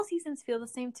seasons feel the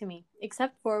same to me,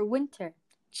 except for winter.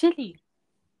 Chilly.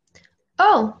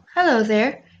 Oh, hello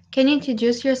there. Can you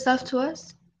introduce yourself to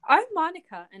us? I'm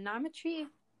Monica, and I'm a tree.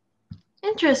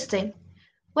 Interesting.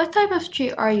 What type of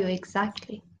tree are you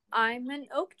exactly? I'm an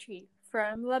oak tree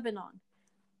from Lebanon,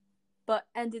 but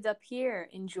ended up here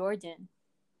in Jordan.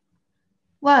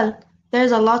 Well,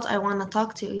 there's a lot I want to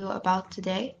talk to you about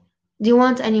today. Do you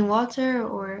want any water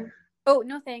or? Oh,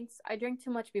 no thanks. I drank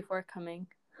too much before coming.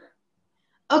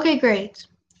 Okay, great.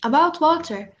 About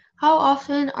water, how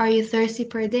often are you thirsty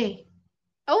per day?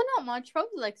 Oh, not much.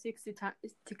 Probably like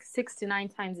 69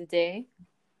 times a day.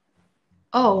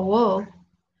 Oh, whoa.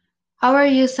 How are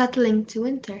you settling to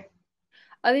winter?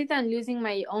 Other than losing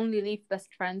my only leaf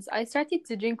best friends, I started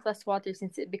to drink less water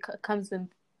since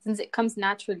it comes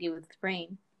naturally with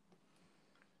rain.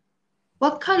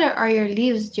 What color are your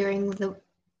leaves during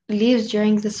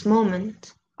this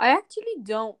moment? I actually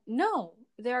don't know.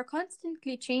 They are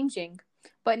constantly changing,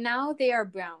 but now they are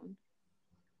brown.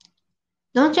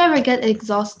 Don't you ever get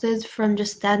exhausted from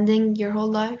just standing your whole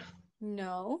life?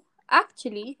 No,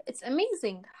 actually, it's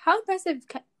amazing. How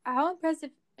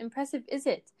impressive is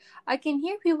it? I can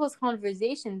hear people's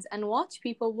conversations and watch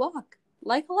people walk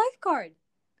like a lifeguard.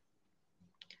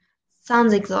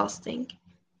 Sounds exhausting.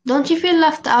 Don't you feel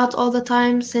left out all the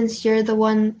time since you're the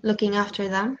one looking after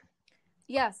them?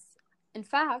 Yes, in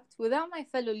fact, without my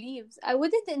fellow leaves, I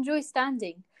wouldn't enjoy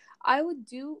standing. I would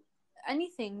do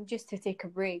anything just to take a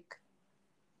break.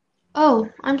 Oh,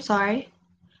 I'm sorry.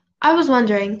 I was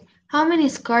wondering, how many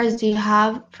scars do you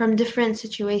have from different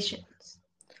situations?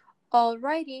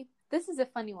 Alrighty, this is a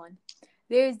funny one.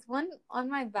 There's one on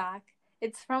my back.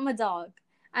 It's from a dog.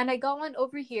 And I got one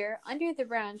over here under the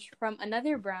branch from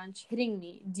another branch hitting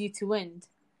me due to wind.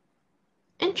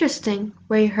 Interesting.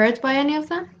 Were you hurt by any of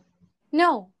them?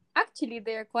 No, actually,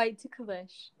 they are quite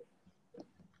ticklish.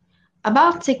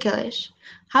 About ticklish,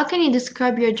 how can you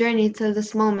describe your journey to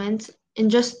this moment in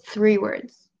just 3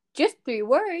 words? Just 3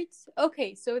 words?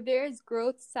 Okay, so there's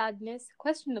growth, sadness,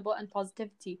 questionable, and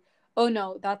positivity. Oh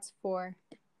no, that's four.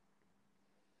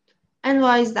 And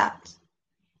why is that?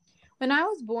 When I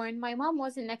was born, my mom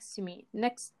wasn't next to me.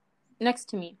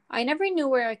 I never knew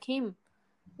where I came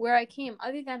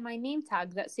other than my name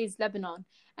tag that says Lebanon.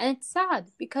 And it's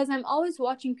sad because I'm always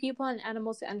watching people and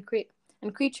animals and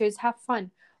creatures have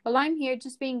fun while I'm here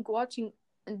just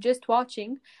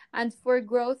watching, and for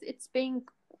growth it's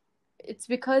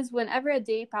because whenever a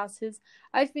day passes,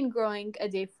 I've been growing a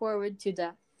day forward to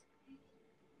death.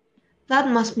 That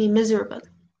must be miserable.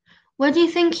 What do you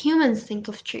think humans think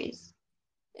of trees?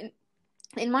 In,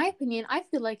 in my opinion, I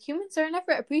feel like humans are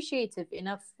never appreciative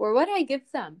enough for what I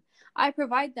give them. I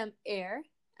provide them air,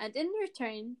 and in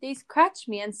return, they scratch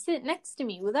me and sit next to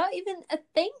me without even a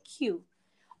thank you.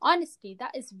 Honestly,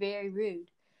 that is very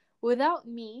rude. Without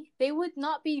me, they would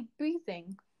not be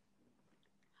breathing.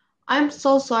 I'm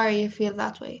so sorry you feel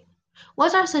that way.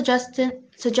 What are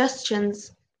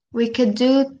suggestions we could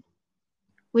do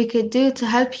we could do to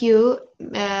help you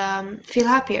feel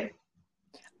happier?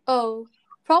 Oh,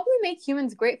 probably make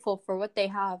humans grateful for what they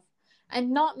have,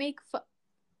 and not make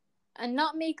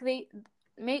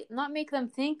them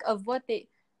think of what they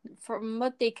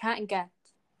can't get.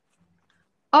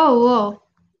 Oh, whoa.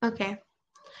 Okay.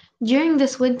 During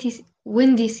this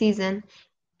windy season,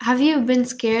 have you been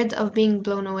scared of being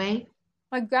blown away?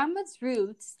 My grandma's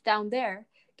roots down there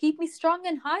keep me strong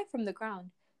and high from the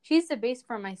ground. She's the base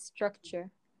for my structure.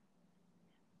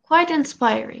 Quite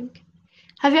inspiring.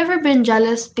 Have you ever been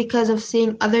jealous because of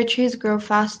seeing other trees grow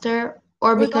faster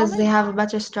or With all because my they have a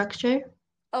better structure?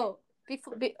 oh,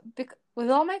 with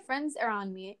all my friends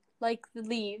around me, like the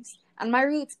leaves and my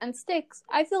roots and sticks,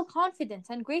 I feel confident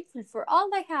and grateful for all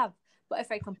I have. But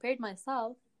if I compared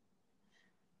myself,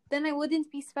 then I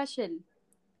wouldn't be special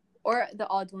or the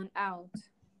odd one out.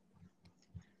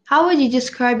 How would you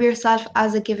describe yourself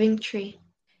as a giving tree?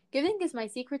 Giving is my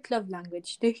secret love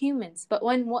language to humans, but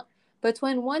when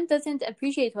one doesn't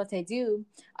appreciate what I do,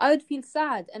 I would feel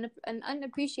sad and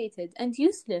unappreciated and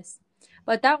useless.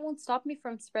 But that won't stop me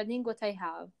from spreading what I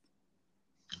have.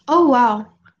 Oh,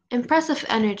 wow. Impressive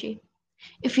energy.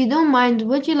 If you don't mind,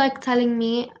 would you like telling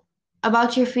me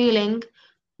about your feeling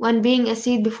when being a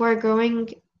seed before growing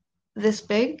this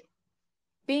big?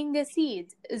 Being a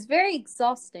seed is very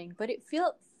exhausting, but it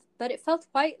felt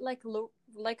quite like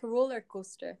a roller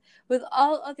coaster with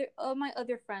all my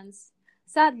other friends.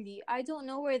 Sadly, I don't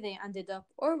know where they ended up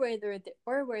or where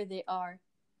they are.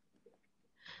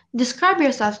 Describe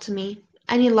yourself to me.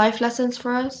 Any life lessons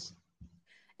for us?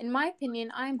 In my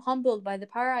opinion, I am humbled by the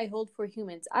power I hold for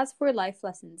humans. As for life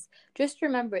lessons, just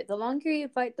remember the longer you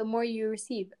fight, the more you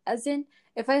receive. As in,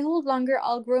 if I hold longer,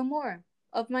 I'll grow more.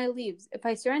 of my leaves. If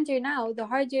I surrender now, the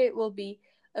harder it will be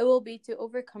to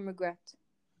overcome regret.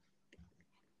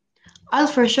 I'll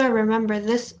for sure remember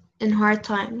this in hard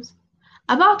times.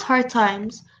 About hard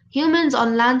times, humans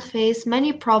on land face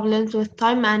many problems with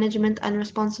time management and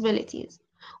responsibilities.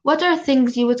 What are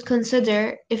things you would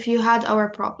consider if you had our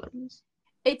problems?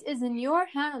 It is in your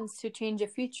hands to change your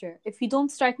future. If you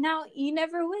don't start now, you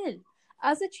never will.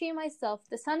 As a tree myself,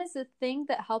 the sun is the thing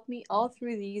that helped me all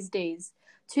through these days.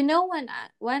 To know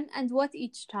when and what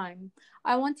each time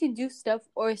I want to do stuff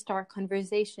or start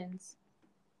conversations.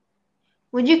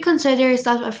 Would you consider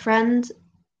yourself a friend?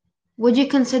 Would you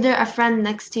consider a friend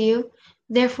next to you?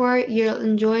 Therefore, you'll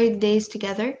enjoy days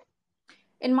together?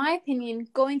 In my opinion,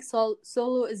 going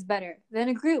solo is better than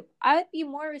a group. I would be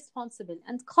more responsible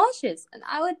and cautious, and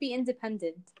I would be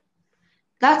independent.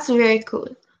 That's very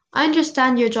cool. I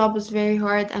understand your job is very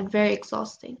hard and very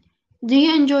exhausting. Do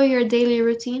you enjoy your daily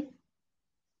routine?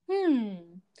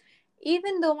 Hmm.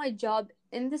 Even though my job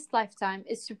in this lifetime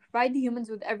is to provide the humans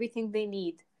with everything they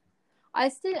need, I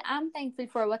still am thankful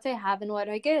for what I have and what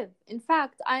I give. In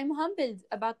fact, I am humbled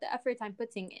about the effort I'm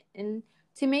putting in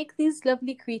to make these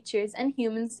lovely creatures and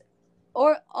humans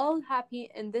all happy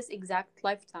in this exact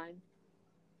lifetime.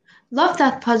 Love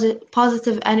that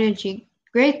positive energy.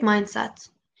 Great mindset.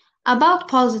 About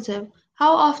positive,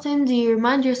 how often do you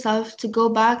remind yourself to go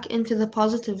back into the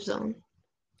positive zone?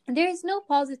 There is no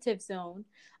positive zone.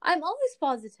 I'm always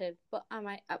positive, but am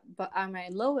I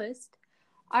lowest?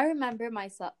 I remember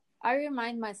myself. I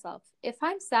remind myself if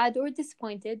I'm sad or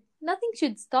disappointed, nothing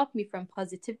should stop me from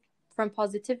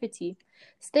positivity.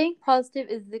 Staying positive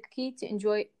is the key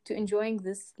to enjoying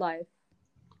this life.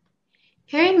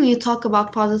 Hearing you talk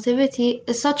about positivity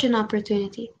is such an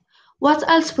opportunity. What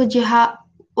else would you have?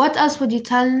 What else would you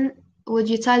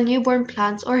tell newborn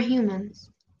plants or humans?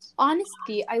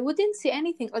 Honestly, I wouldn't say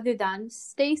anything other than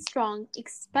stay strong,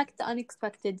 expect the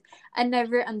unexpected, and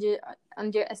never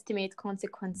underestimate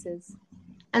consequences.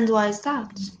 And why is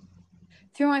that?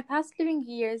 Through my past living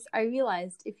years, I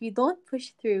realized if you don't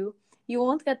push through, you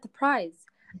won't get the prize.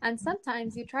 And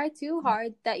sometimes you try too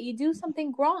hard that you do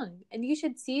something wrong, and you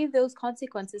should see those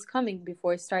consequences coming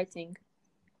before starting.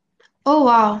 Oh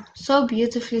wow, so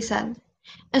beautifully said.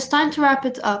 It's time to wrap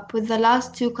it up with the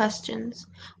last two questions.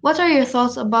 What are your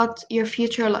thoughts about your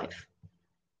future life?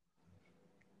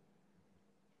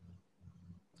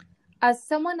 As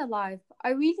someone alive, I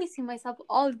really see myself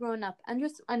all grown up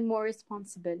and more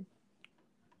responsible.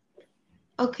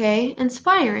 Okay,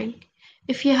 inspiring.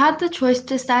 If you had the choice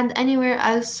to stand anywhere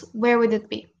else, where would it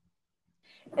be?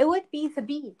 It would be the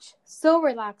beach. So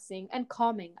relaxing and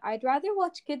calming. I'd rather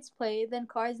watch kids play than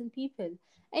cars and people.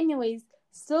 Anyways,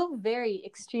 so very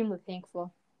extremely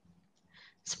thankful.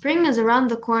 Spring is around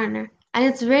the corner, and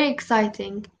it's very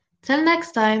exciting. Till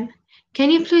next time, can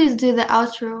you please do the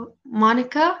outro?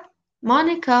 Monica?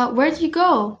 Monica, where'd you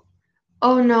go?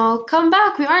 Oh no, come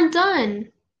back, we aren't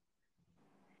done!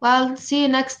 Well, see you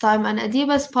next time on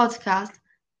Adiba's podcast.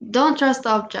 Don't trust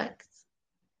objects.